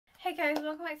Hey guys,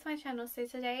 welcome back to my channel. So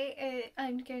today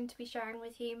I'm going to be sharing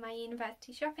with you my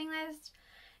university shopping list.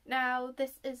 Now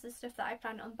this is the stuff that I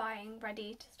plan on buying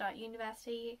ready to start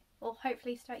university, or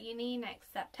hopefully start uni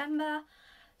next September.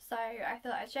 So I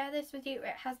thought I'd share this with you.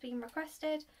 It has been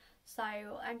requested, so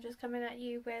I'm just coming at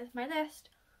you with my list.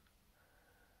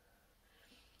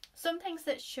 Some things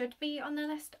that should be on the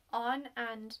list aren't,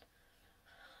 and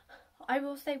I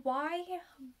will say why.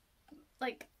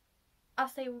 I'll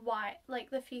say why,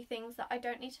 like the few things that I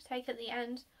don't need to take at the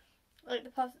end, like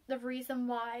the reason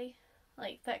why,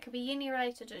 like that could be uni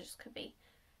related or just could be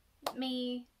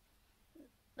me,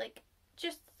 like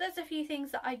just there's a few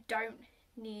things that I don't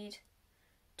need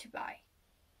to buy.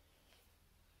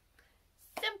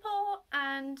 Simple.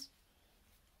 And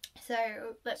so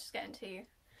let's just get into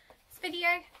this video.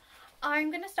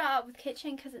 I'm going to start out with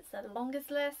kitchen because it's the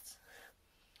longest list.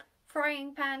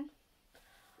 Frying pan.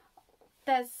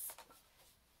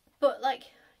 But like,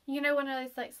 you know, one of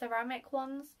those like ceramic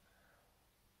ones,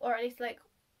 or at least like,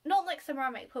 not like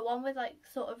ceramic, but one with like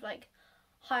sort of like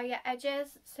higher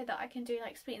edges so that I can do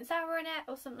like sweet and sour in it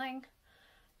or something,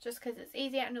 just because it's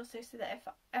easier, and also so that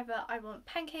if ever I want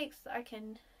pancakes I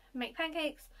can make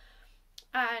pancakes,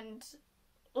 and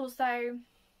also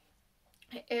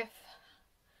if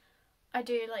I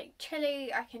do like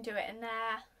chili I can do it in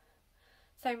there.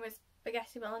 Same with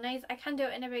spaghetti bolognese, I can do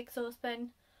it in a big saucepan,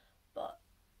 but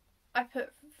I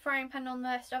put frying pan on the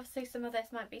list. Obviously some of this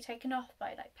might be taken off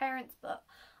by like parents, but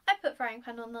I put frying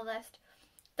pan on the list.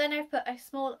 Then I've put a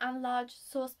small and large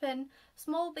saucepan.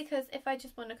 Small because if I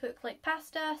just want to cook like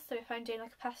pasta, so if I'm doing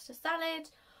like a pasta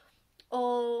salad,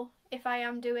 or if I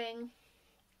am doing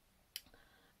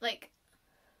like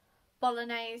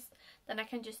bolognese, then I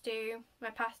can just do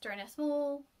my pasta in a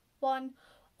small one.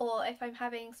 Or if I'm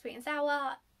having sweet and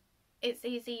sour, it's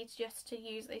easy just to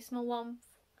use a small one,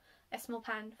 a small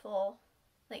pan for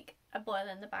like a boil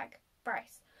in the bag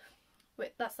rice.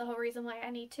 That's the whole reason why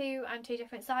I need two, and two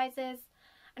different sizes.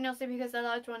 And also because the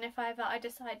large one, if ever I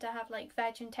decide to have like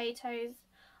veg and potatoes,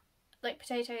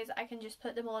 I can just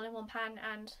put them all in one pan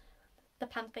and the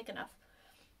pan's big enough.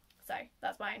 So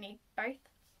that's why I need both.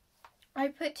 I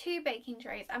put two baking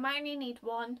trays. I might only need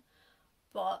one,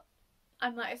 but I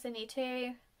might also need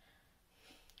two.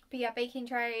 But yeah, baking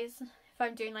trays, if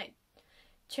I'm doing like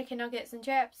chicken nuggets and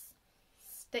chips,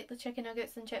 stick the chicken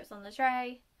nuggets and chips on the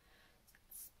tray,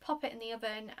 pop it in the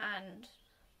oven and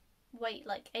wait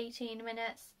like 18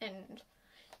 minutes and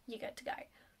you're good to go.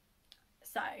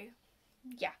 So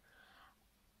yeah.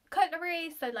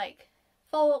 Cutlery, so like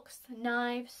forks,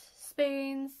 knives,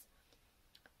 spoons,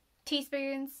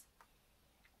 teaspoons.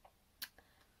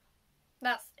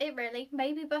 That's it really.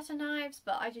 Maybe butter knives,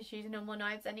 but I just use normal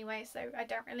knives anyway, so I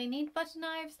don't really need butter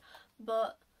knives.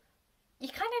 But you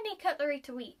kind of need cutlery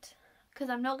to eat,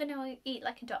 because I'm not going to eat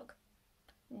like a dog.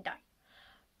 No.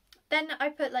 Then I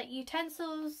put like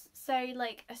utensils, so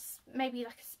like maybe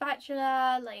like a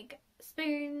spatula, like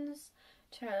spoons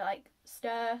to like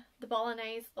stir the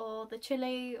bolognese or the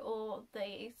chili or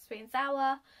the sweet and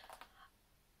sour.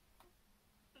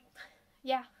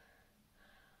 Yeah.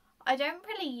 I don't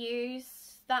really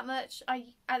use that much.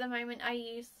 At the moment I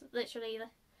use literally,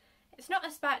 it's not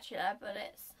a spatula, but I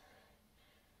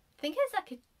think it's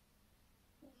like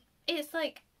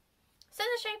it's in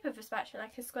the shape of a spatula,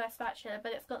 like a square spatula,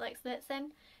 but it's got like slits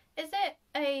in. Is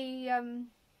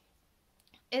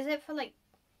it for like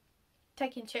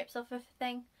taking chips off of a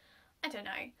thing? I don't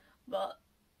know, but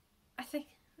I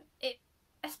think a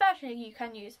spatula you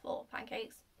can use for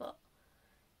pancakes, but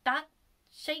that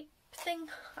shape thing,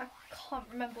 I can't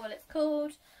remember what it's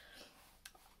called.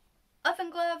 Oven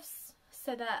gloves,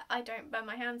 so that I don't burn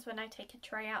my hands when I take a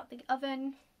tray out the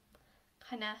oven.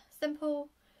 Kind of simple.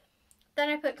 Then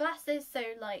I put glasses, so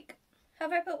like,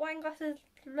 have I put wine glasses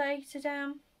later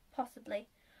down? Possibly.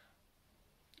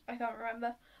 I can't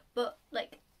remember. But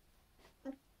like,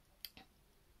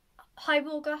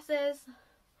 highball glasses,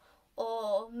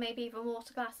 or maybe even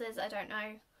water glasses, I don't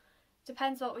know.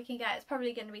 Depends what we can get. It's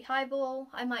probably going to be highball.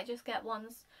 I might just get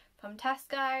ones from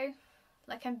Tesco.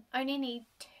 Like I only need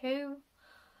two.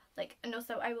 Like, and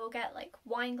also I will get like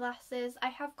wine glasses. I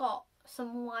have got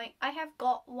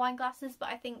wine glasses, but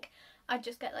I think I'd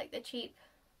just get like the cheap,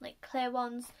 like clear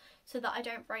ones, so that I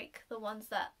don't break the ones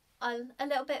that are a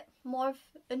little bit more of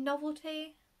a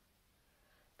novelty.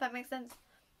 If that makes sense.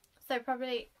 So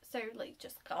like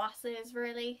just glasses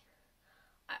really.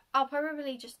 I'll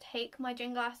probably just take my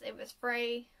gin glass. It was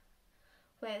free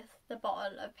with the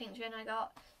bottle of pink gin I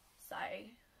got. So,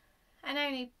 and I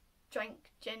only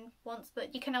drank gin once,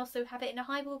 but you can also have it in a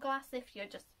highball glass if you're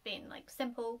just being like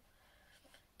simple.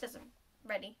 Doesn't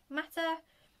really matter.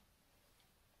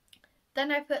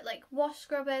 Then I put like wash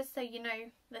scrubbers, so you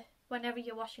know, whenever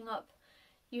you're washing up,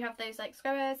 you have those like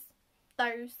scrubbers.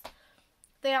 Those,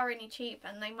 they are really cheap,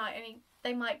 and they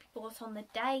might be bought on the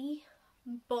day,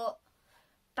 but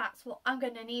that's what I'm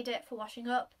gonna need it for washing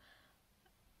up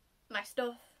my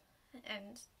stuff,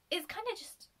 and it's kind of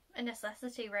just a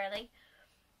necessity really.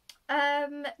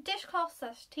 Dishcloths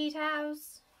 / tea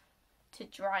towels to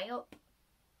dry up.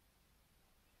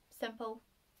 Simple.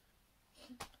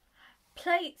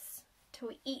 Plates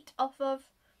to eat off of.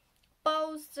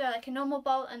 Bowls, so like a normal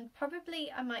bowl, and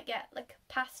probably I might get like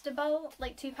a pasta bowl,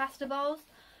 like 2 pasta bowls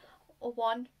or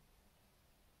 1.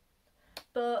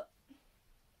 But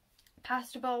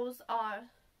pasta bowls are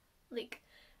like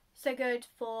so good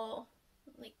for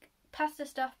like pasta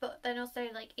stuff, but then also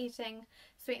like eating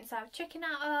sweet and sour chicken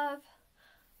out of.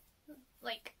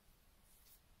 Like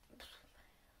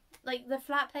the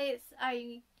flat plates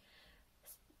I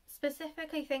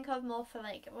specifically think of more for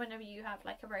like whenever you have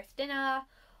like a roast dinner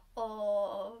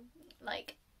or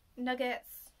like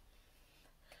nuggets,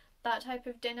 that type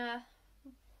of dinner.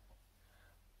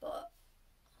 But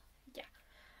yeah,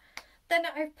 then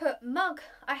I've put mug.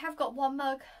 I have got 1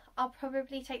 mug. I'll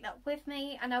probably take that with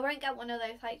me, and I won't get one of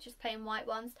those like just plain white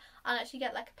ones. I'll actually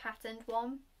get like a patterned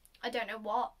one. I don't know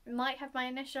what, it might have my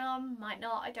initial on, might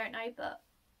not, I don't know, but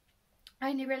I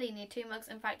only really need 2 mugs.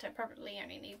 In fact, I probably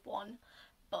only need 1,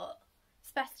 but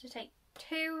it's best to take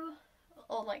 2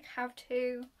 or like have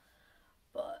 2.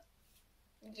 But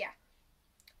yeah.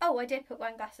 Oh, I did put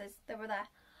wine glasses, they were there.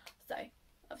 So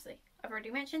obviously I've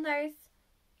already mentioned those.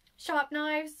 Sharp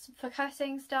knives for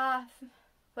cutting stuff,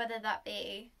 whether that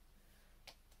be,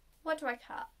 what do I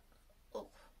cut? Oh,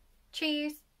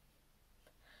 cheese.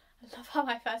 I love how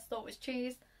my first thought was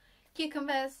cheese.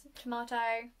 Cucumbers,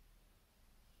 tomato.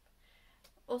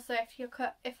 Also,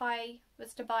 if I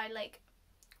was to buy like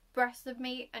breasts of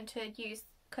meat and to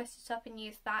cut it up and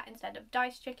use that instead of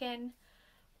diced chicken,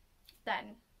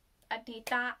 then I'd need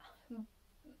that.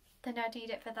 Then I'd need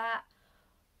it for that.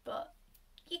 But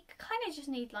you kind of just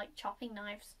need like chopping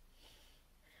knives.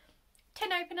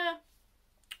 Tin opener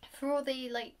for all the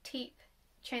like cheap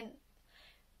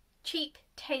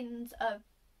tins of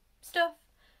stuff.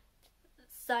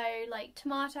 So like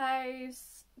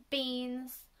tomatoes,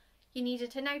 beans, you need a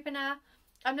tin opener.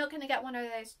 I'm not going to get one of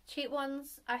those cheap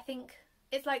ones. I think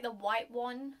it's like the white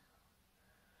one.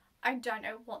 I don't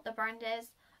know what the brand is.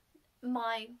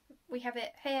 We have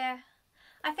it here.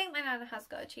 I think my nana has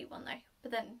got a cheap one though,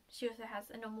 but then she also has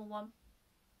a normal one,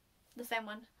 the same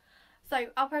one. So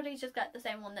I'll probably just get the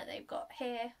same one that they've got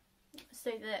here, so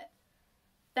that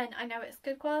then I know it's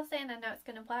good quality and I know it's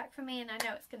going to work for me and I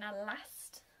know it's going to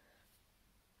last.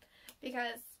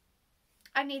 Because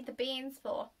I need the beans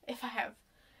for if I have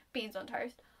beans on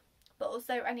toast, but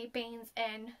also I need beans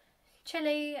in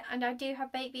chili, and I do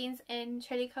have baked beans in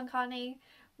chili con carne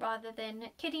rather than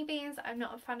kidney beans. I'm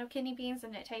not a fan of kidney beans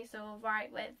and it tastes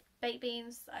alright with baked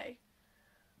beans, so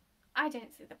I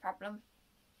don't see the problem.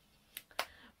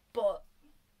 But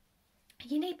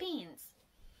you need beans.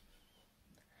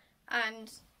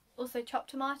 And also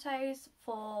chopped tomatoes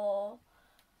for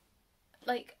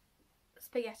like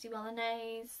spaghetti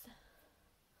bolognese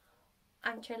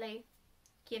and chili.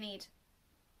 You need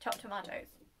chopped tomatoes,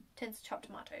 tins of chopped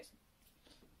tomatoes.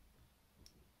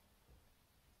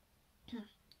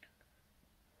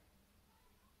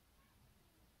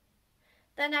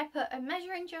 Then I put a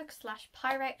measuring jug /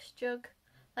 Pyrex jug,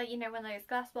 like you know, one of those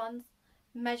glass ones.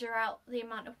 Measure out the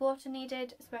amount of water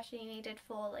needed, especially needed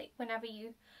for like whenever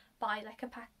you buy like a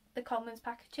pack, the Commons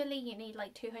pack of chili, you need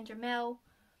like 200 ml.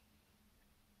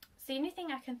 It's the only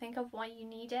thing I can think of why you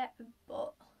need it,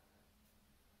 but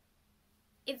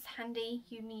it's handy,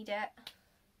 you need it.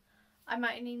 I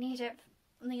might only need it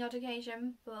on the odd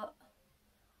occasion, but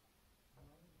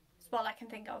it's what I can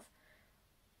think of.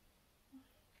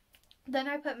 Then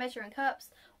I put measuring cups.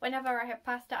 Whenever I have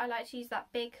pasta, I like to use that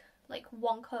big like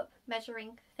 1 cup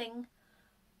measuring thing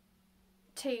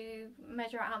to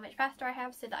measure out how much pasta I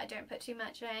have so that I don't put too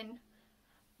much in.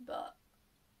 But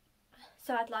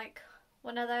so I'd like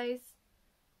one of those,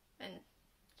 and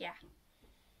yeah.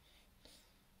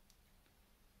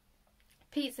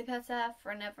 Pizza cutter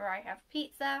for whenever I have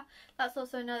pizza. That's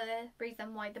also another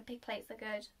reason why the big plates are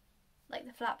good, like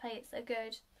the flat plates are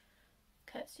good,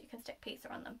 because you can stick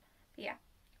pizza on them. But yeah,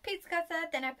 pizza cutter.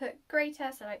 Then I put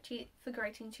grater, so like for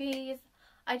grating cheese.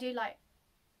 I do like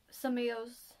some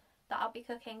meals that I'll be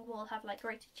cooking will have like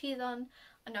grated cheese on,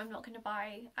 and I'm not going to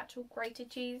buy actual grated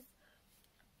cheese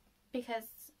because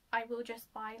I will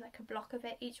just buy like a block of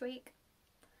it each week.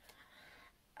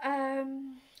 I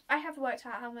have worked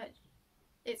out how much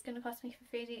it's going to cost me for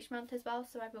food each month as well,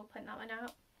 so I will print that one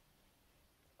out.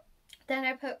 Then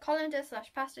I put colander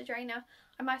 / pasta drainer.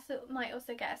 I might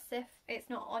also get a sieve. It's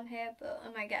not on here, but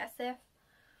I might get a sieve.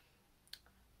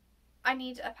 I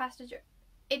need a pasta drainer.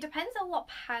 It depends on what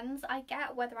pans I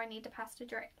get, whether I need a pasta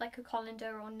drainer, like a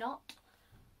colander or not.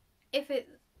 If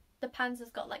the pans has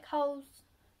got like holes,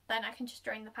 then I can just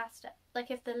drain the pasta.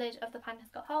 Like if the lid of the pan has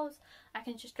got holes, I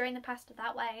can just drain the pasta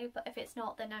that way. But if it's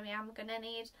not, then I am gonna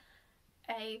need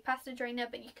a pasta drainer.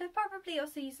 But you could probably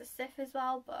also use a sieve as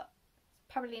well, but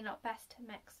it's probably not best to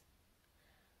mix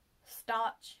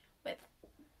starch with,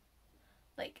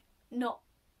 like, not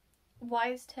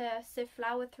wise to sieve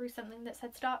flour through something that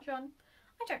said starch on.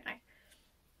 I don't know.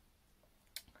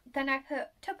 Then I put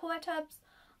Tupperware tubs.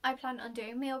 I plan on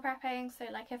doing meal prepping, so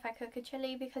like if I cook a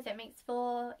chilli, because it makes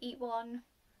 4, eat 1,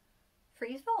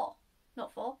 freeze 4.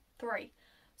 Not 4, 3.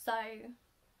 So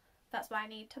that's why I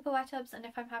need Tupperware tubs, and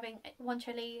if I'm having 1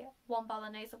 chilli, 1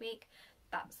 bolognese a week,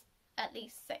 that's at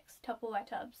least 6 Tupperware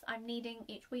tubs I'm needing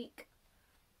each week.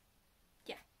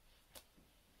 Yeah.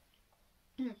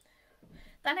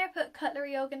 Then I put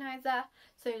cutlery organizer,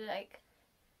 so like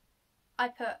I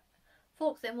put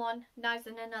forks in one, knives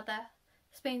in another,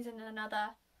 spoons in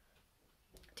another,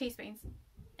 teaspoons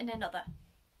in another.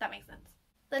 That makes sense.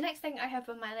 The next thing I have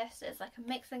on my list is like a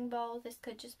mixing bowl. This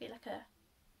could just be like a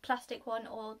plastic one,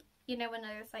 or you know, one of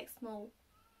those like small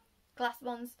glass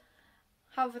ones.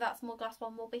 However, that small glass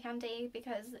one will be handy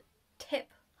because tip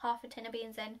half a tin of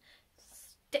beans in,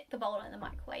 stick the bowl in the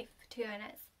microwave for 2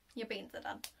 minutes, your beans are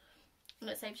done, and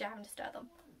it saves you having to stir them.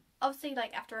 Obviously,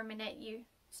 like after a minute you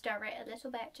stir it a little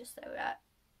bit just so that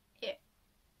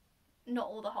not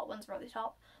all the hot ones are at the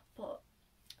top, but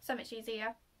so much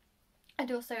easier.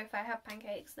 And also if I have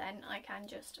pancakes, then I can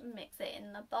just mix it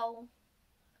in the bowl.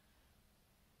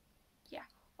 Yeah.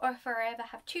 Or if I ever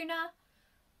have tuna,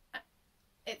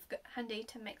 it's handy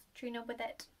to mix tuna with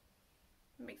it.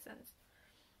 Makes sense.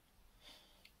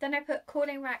 Then I put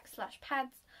cooling racks /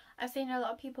 pads. I've seen a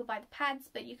lot of people buy the pads,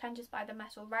 but you can just buy the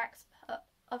metal racks.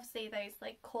 Obviously those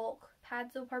like cork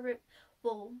pads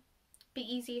will be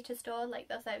easier to store, like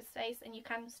they'll save space, and you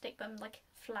can stick them like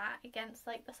flat against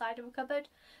like the side of a cupboard,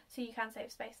 so you can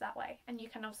save space that way. And you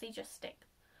can obviously just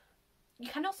you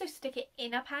can also stick it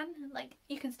in a pan, like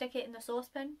you can stick it in the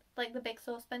saucepan, like the big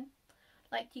saucepan.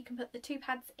 Like you can put the 2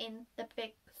 pads in the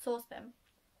big saucepan,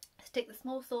 stick the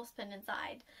small saucepan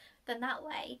inside, then that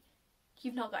way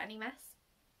you've not got any mess,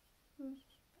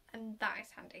 and that is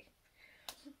handy.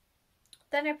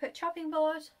 Then I put chopping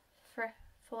board for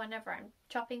whenever I'm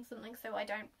chopping something, so I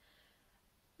don't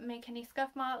make any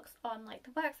scuff marks on like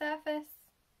the work surface.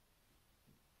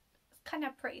 It's kind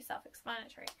of pretty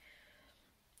self-explanatory.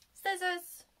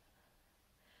 Scissors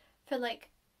for like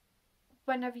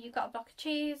whenever you got a block of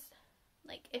cheese,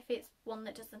 like if it's one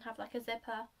that doesn't have like a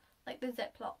zipper, like the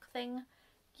Ziploc thing,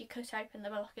 you cut open the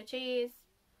block of cheese.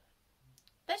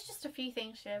 There's just a few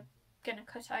things you're gonna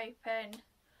cut open,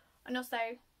 and also,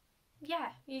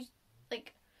 yeah, you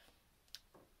like.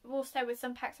 Also with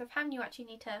some packs of ham you actually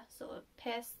need to sort of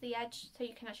pierce the edge so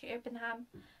you can actually open the ham.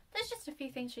 There's just a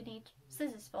few things you need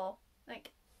scissors for. Like,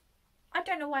 I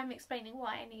don't know why I'm explaining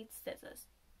why I need scissors.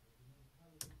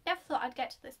 Never thought I'd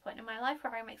get to this point in my life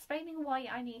where I'm explaining why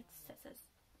I need scissors.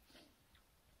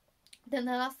 Then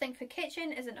the last thing for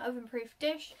kitchen is an oven-proof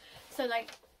dish. So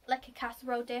like a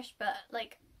casserole dish, but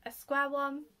like a square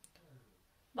one.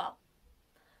 Well,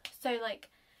 so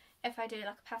like if I do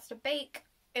like a pasta bake,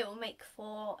 it will make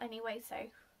 4 anyway, so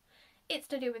it's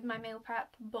to do with my meal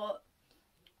prep, but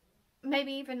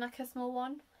maybe even like a small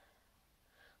one.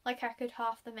 Like I could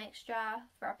half the mixture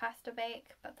for a pasta bake,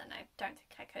 but then I don't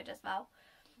think I could as well.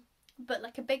 But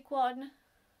like a big one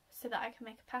so that I can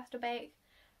make a pasta bake,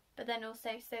 but then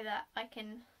also so that I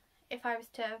can, if I was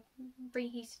to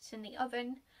reheat it in the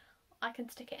oven, I can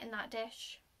stick it in that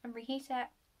dish and reheat it.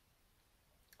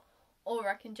 Or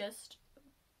I can just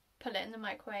put it in the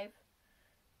microwave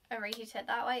and reheat it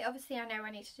that way. Obviously I know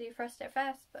I need to defrost it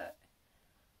first, but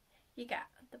you get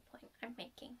the point I'm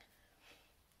making.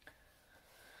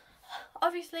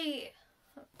 Obviously,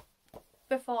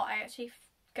 before I actually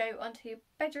go onto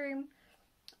bedroom,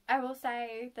 I will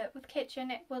say that with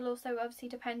kitchen it will also obviously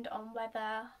depend on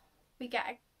whether we get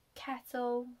a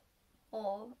kettle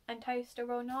and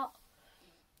toaster or not,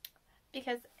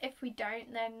 because if we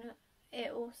don't, then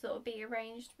it will sort of be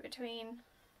arranged between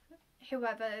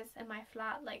whoever's in my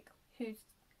flat, like who's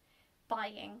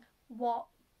buying what.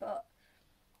 But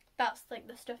that's like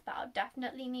the stuff that I'll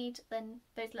definitely need. Then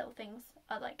those little things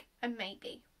are like a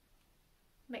maybe.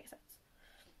 Makes sense.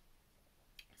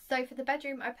 So for the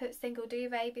bedroom I put single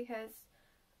duvet because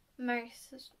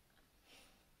most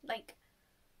like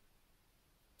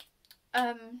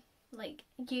like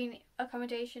uni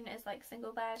accommodation is like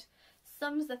single bed.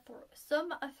 Some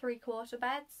are 3/4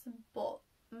 beds, but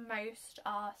most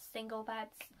are single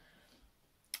beds.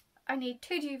 I need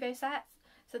 2 duvet sets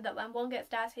so that when one gets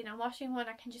dirty and I'm washing one,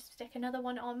 I can just stick another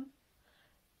one on.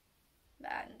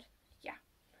 And yeah,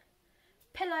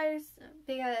 pillows,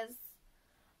 because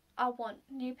I want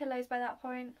new pillows by that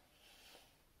point.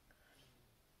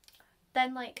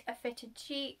 Then like a fitted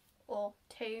sheet or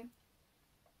 2.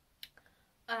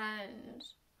 And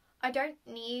I don't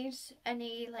need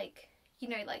any like, you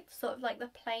know, like sort of like the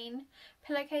plain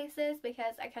pillowcases,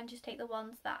 because I can just take the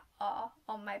ones that are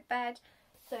on my bed.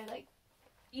 So like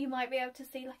you might be able to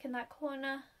see like in that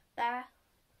corner there,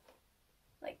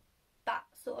 like that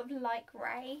sort of light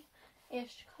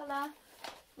grey-ish colour.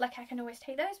 Like I can always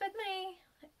take those with me.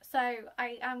 So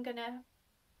I am gonna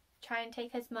try and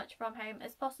take as much from home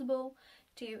as possible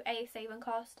to A, save on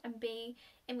cost, and B,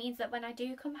 it means that when I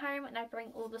do come home and I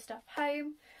bring all the stuff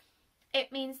home,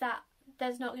 it means that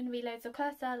there's not going to be loads of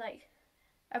clutter like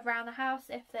around the house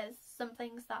if there's some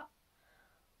things that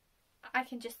I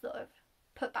can just sort of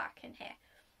put back in here.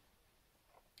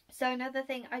 So another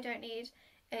thing I don't need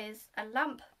is a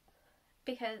lamp,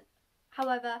 because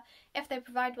however if they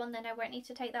provide one then I won't need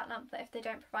to take that lamp, but if they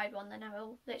don't provide one then I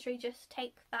will literally just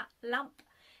take that lamp.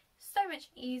 So much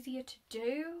easier to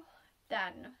do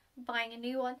than buying a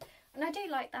new one, and I do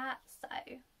like that, so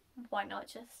why not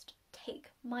just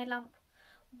take my lamp?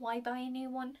 Why buy a new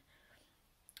one?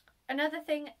 Another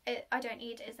thing I don't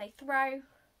need is a throw.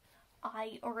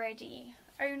 I already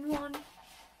own one.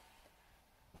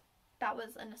 That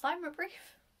was an assignment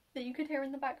brief that you could hear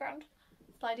in the background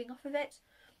sliding off of it.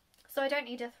 So I don't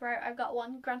need a throw. I've got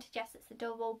one. Granted, yes, it's a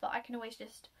double, but I can always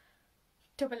just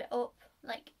double it up,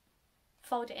 like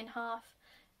fold it in half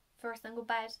for a single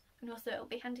bed, and also it'll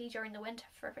be handy during the winter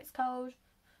for if it's cold,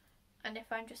 and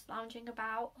if I'm just lounging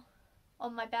about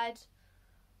on my bed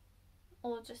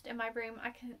or just in my room,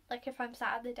 I can, like if I'm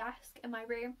sat at the desk in my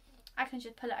room, I can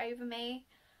just pull it over me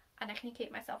and I can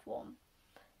keep myself warm.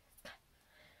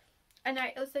 And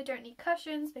I also don't need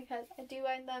cushions because I do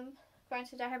own them.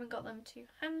 Granted, I haven't got them to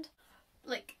hand.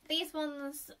 Like these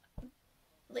ones,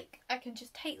 like I can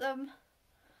just take them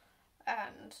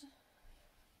and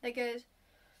they're good.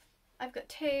 I've got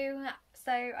 2,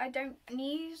 so I don't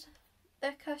need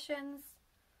the cushions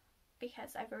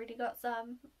because I've already got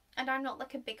some, and I'm not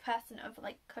like a big person of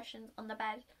like cushions on the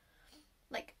bed.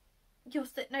 Like you'll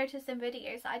notice in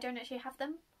videos that I don't actually have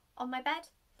them on my bed.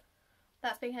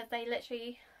 That's because they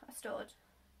literally are stored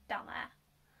down there.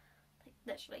 Like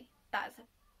literally, that is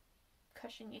a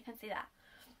cushion, you can see that.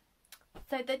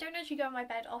 So they don't actually go on my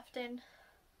bed often.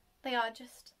 They are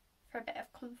just for a bit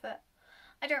of comfort.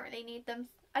 I don't really need them.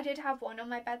 I did have one on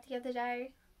my bed the other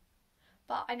day,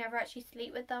 but I never actually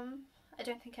sleep with them. I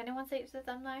don't think anyone sleeps with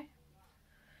them though.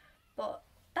 But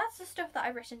that's the stuff that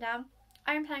I've written down.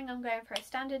 I am planning on going for a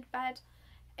standard bed.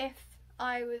 If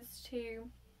I was to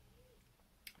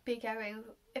be going,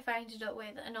 if I ended up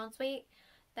with an ensuite,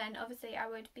 then obviously I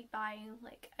would be buying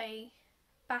like a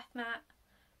bath mat.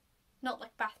 Not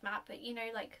like bath mat, but you know,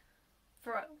 like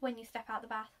for when you step out the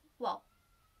bath. Well,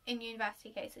 in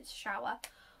university case it's a shower,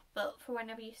 but for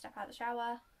whenever you step out the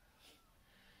shower,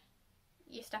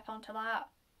 you step onto that.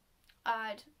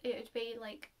 It would be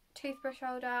like toothbrush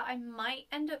holder. I might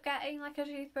end up getting like a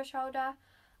toothbrush holder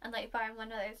and like buying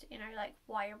one of those, you know, like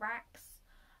wire racks,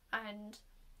 and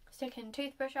sticking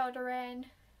toothbrush holder in,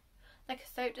 like a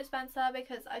soap dispenser,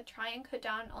 because I try and cut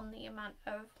down on the amount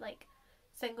of like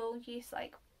single use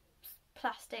like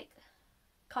plastic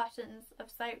cartons of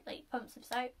soap, like pumps of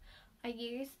soap I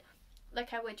use.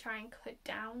 Like I would try and cut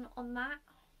down on that,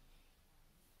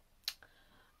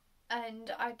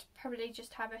 and I'd probably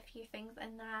just have a few things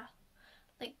in there.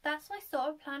 Like that's my sort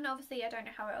of plan. Obviously I don't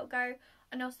know how it'll go,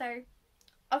 and also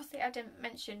obviously I didn't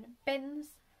mention bins.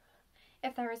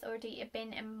 If there is already a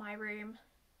bin in my room,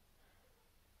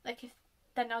 like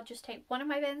then I'll just take one of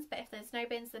my bins, but if there's no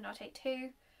bins then I'll take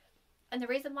 2. And the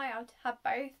reason why I'll have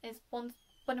both is one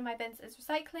of my bins is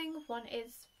recycling, one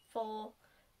is for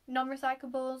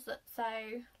non-recyclables, so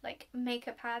like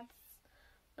makeup pads,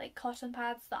 like cotton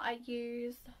pads that I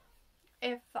use.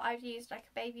 If I've used like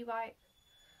a baby wipe,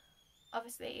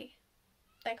 obviously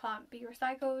they can't be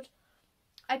recycled.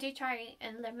 I do try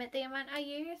and limit the amount I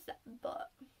use,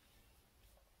 but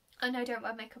and I don't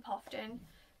wear makeup often,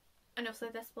 and also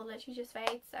this will literally just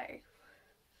fade, so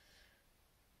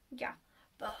yeah.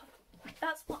 But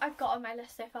that's what I've got on my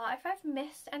list so far. If I've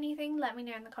missed anything, let me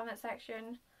know in the comment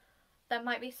section. There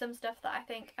might be some stuff that I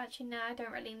think, actually no, I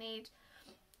don't really need.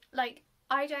 Like,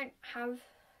 I don't have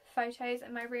photos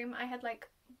in my room. I had like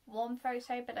one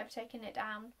photo, but I've taken it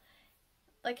down.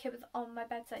 like it was on my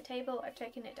bedside table. I've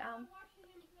taken it down.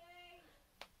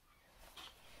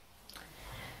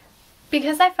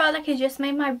 Because I felt like it just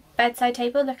made my bedside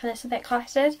table look a little bit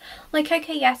cluttered. Like,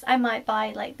 okay, yes, I might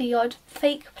buy like the odd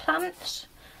fake plant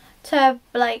to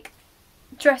like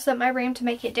dress up my room to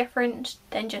make it different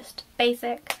than just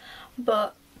basic,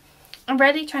 but I'm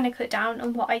really trying to cut down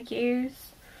on what I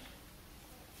use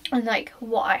and like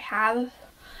what I have.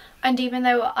 And even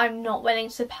though I'm not willing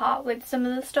to part with some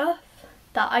of the stuff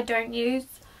that I don't use,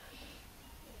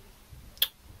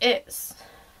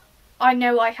 I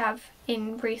know I have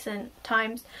in recent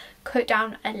times cut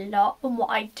down a lot on what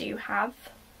I do have.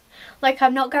 Like,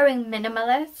 I'm not going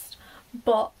minimalist,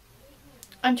 but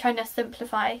I'm trying to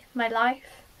simplify my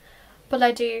life. But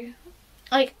I do,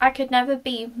 like, I could never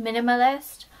be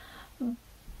minimalist.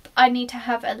 I need to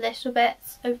have a little bit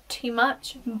of too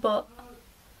much, but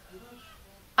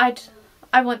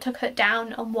I want to cut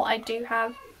down on what I do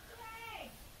have.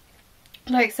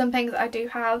 Like, some things I do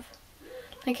have,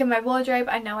 like in my wardrobe,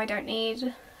 I know I don't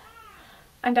need,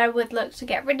 and I would look to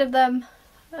get rid of them,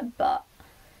 but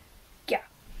yeah.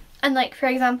 And like, for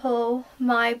example,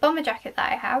 my bomber jacket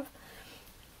that I have,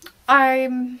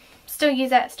 I still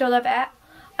use it, still love it.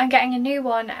 I'm getting a new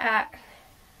one at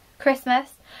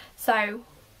Christmas, so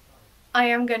I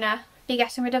am gonna be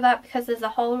getting rid of that because there's a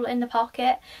hole in the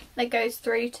pocket that goes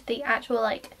through to the actual,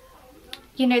 like,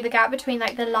 you know, the gap between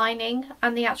like the lining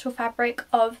and the actual fabric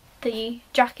of the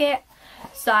jacket.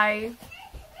 So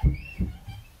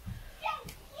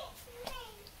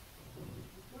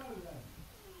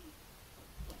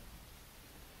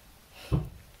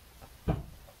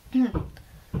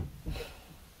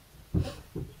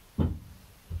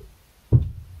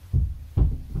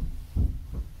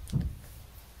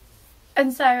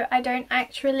and so I don't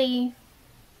actually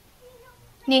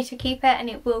need to keep it, and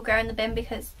it will go in the bin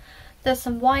because there's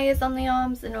some wires on the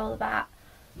arms and all of that.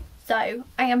 So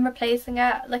I am replacing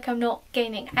it. Like, I'm not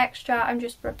gaining extra, I'm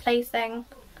just replacing.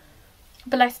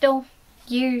 But I still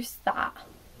use that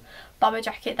bomber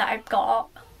jacket that I've got,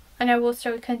 and I will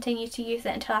still continue to use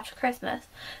it until after Christmas.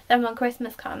 Then when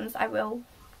Christmas comes, I will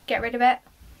get rid of it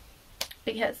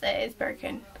because it is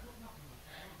broken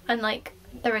and like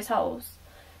there is holes.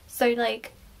 So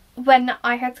like, when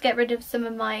I had to get rid of some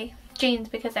of my jeans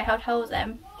because they had holes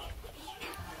in,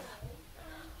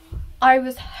 I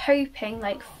was hoping,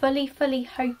 like fully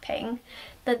hoping,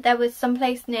 that there was some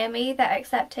place near me that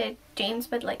accepted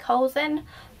jeans with like holes in,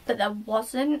 but there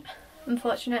wasn't,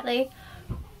 unfortunately.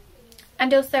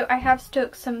 And also I have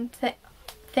stuck some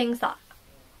things that,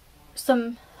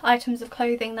 some items of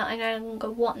clothing that I no longer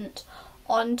want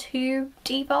onto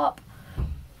Depop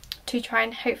to try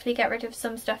and hopefully get rid of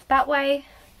some stuff that way.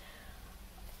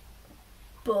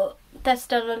 But there's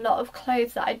still a lot of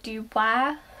clothes that I do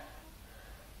wear.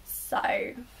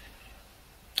 So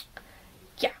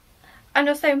yeah. And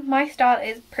also my style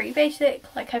is pretty basic.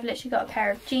 Like, I've literally got a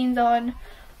pair of jeans on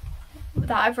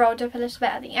that I've rolled up a little bit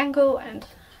at the ankle and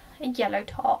a yellow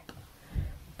top.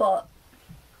 But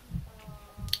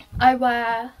I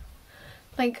wear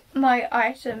like my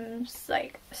items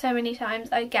like so many times.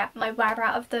 I get my wear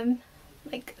out of them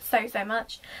like so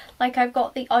much. Like, I've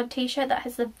got the odd t-shirt that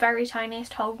has the very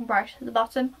tiniest hole right at the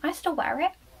bottom. I still wear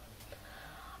it.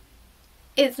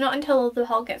 It's not until the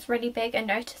hole gets really big and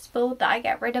noticeable that I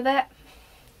get rid of it.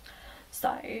 So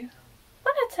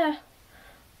wanted to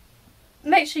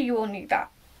make sure you all knew that.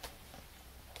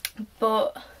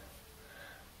 But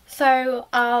so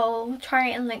I'll try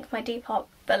and link my Depop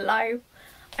below.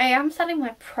 I am selling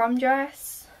my prom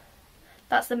dress.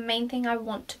 That's the main thing I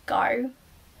want to go.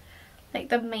 Like,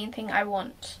 the main thing I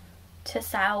want to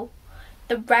sell.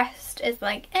 The rest is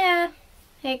like,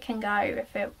 it can go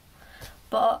if it,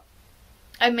 but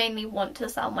I mainly want to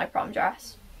sell my prom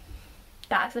dress.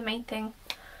 That's the main thing.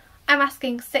 I'm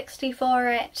asking $60 for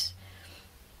it.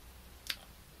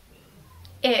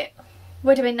 It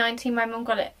would have been $90, my mum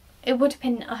got it. It would have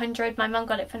been $100, my mum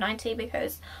got it for $90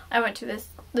 because I went to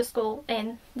the school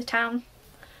in the town.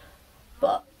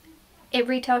 But it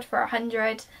retailed for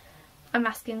 $100. I'm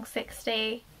asking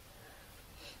 $60.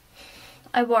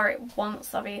 I wore it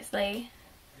once, obviously,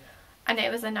 and it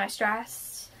was a nice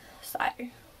dress, so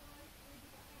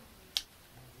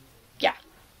yeah.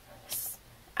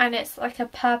 And it's like a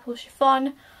purple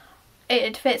chiffon.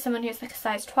 It'd fit someone who's like a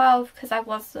size 12, because I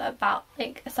was about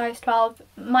like a size 12.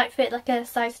 Might fit like a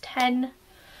size 10,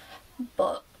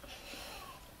 but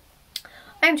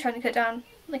I'm trying to cut down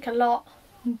like a lot,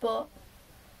 but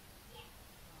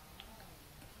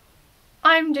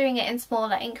I'm doing it in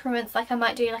smaller increments. Like, I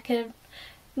might do like a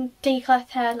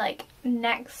declutter like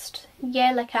next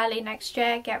year, like early next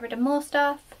year, get rid of more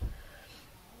stuff.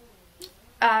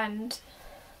 And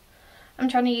I'm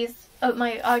trying to use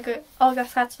my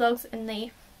August catalogues in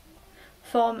the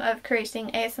form of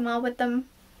creating ASMR with them.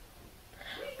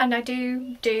 And I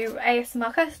do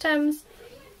ASMR customs.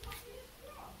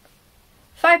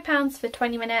 £5 for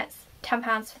 20 minutes,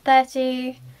 £10 for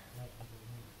 30,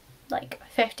 like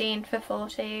 15 for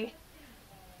 40,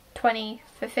 20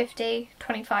 for 50,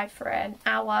 25 for an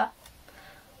hour.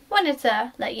 Wanted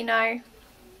to let you know.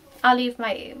 I'll leave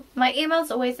my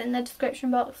email's always in the description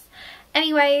box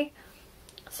anyway,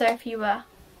 so if you were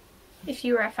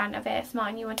a fan of ASMR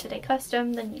and you wanted a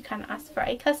custom, then you can ask for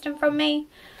a custom from me.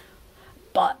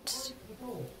 But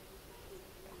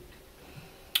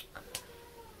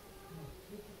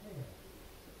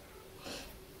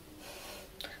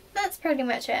that's pretty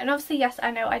much it. And obviously, yes,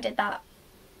 I know I did that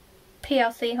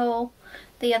PLC haul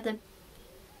the other,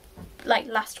 like,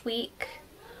 last week,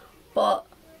 but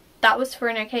that was for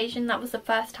an occasion. That was the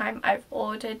first time I've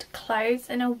ordered clothes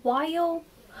in a while.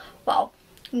 Well,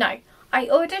 no, I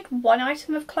ordered one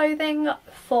item of clothing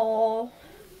for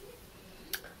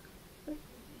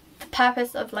the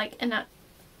purpose of, like,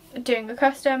 doing a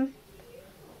custom.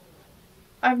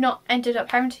 I've not ended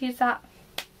up having to use that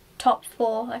top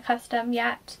for a custom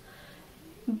yet,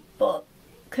 but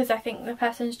because I think the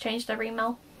person's changed their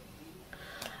email,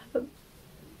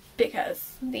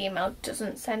 because the email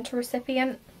doesn't send to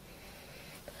recipient.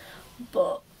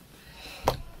 But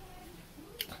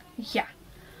yeah,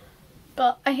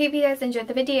 but I hope you guys enjoyed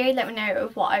the video. Let me know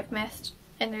of what I've missed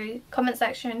in the comment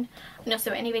section, and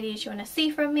also any videos you want to see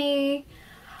from me.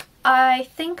 I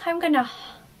think I'm gonna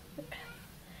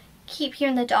keep you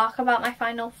in the dark about my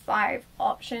final 5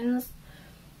 options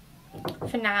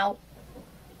for now.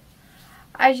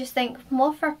 I just think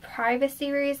more for a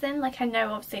privacy reason. Like, I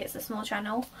know obviously it's a small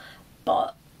channel,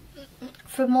 but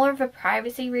for more of a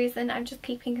privacy reason, I'm just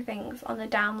keeping things on the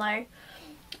down low.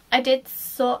 I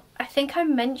think I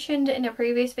mentioned in a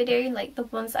previous video, like, the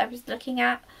ones I was looking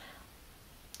at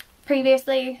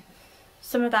previously.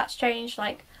 Some of that's changed,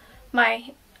 like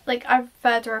I've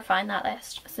further refined that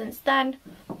list since then.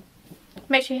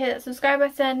 Make sure you hit that subscribe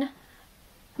button,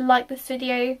 like this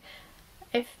video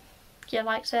if you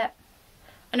liked it,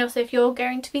 and also if you're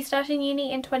going to be starting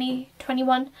uni in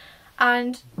 2021,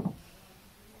 and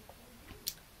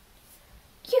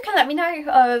you can let me know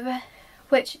of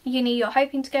which uni you're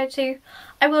hoping to go to.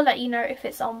 I will let you know if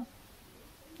it's on,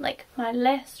 like, my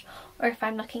list or if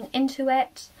I'm looking into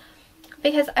it,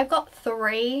 because I've got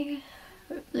 3,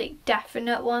 like,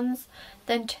 definite ones.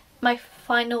 Then my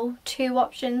final 2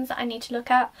 options I need to look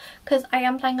at, because I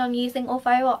am planning on using all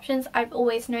 5 options. I've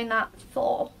always known that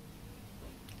for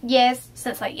years,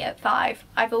 since like year 5.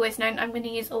 I've always known I'm going to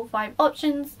use all 5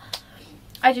 options.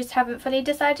 I just haven't fully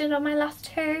decided on my last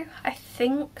 2. I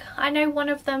think I know one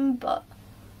of them, but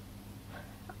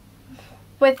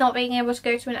with not being able to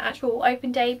go to an actual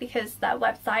open day, because their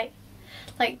website,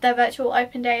 like, their virtual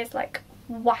open day is, like,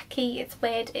 wacky, it's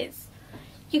weird,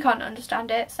 you can't understand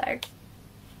it, so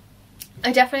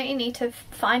I definitely need to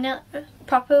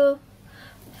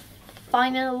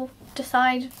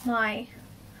decide my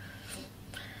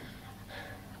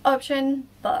option.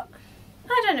 But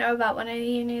I don't know about one of the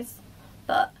unis,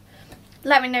 but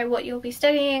let me know what you'll be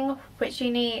studying, which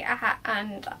uni,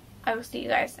 and I will see you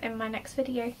guys in my next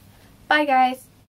video. Bye guys!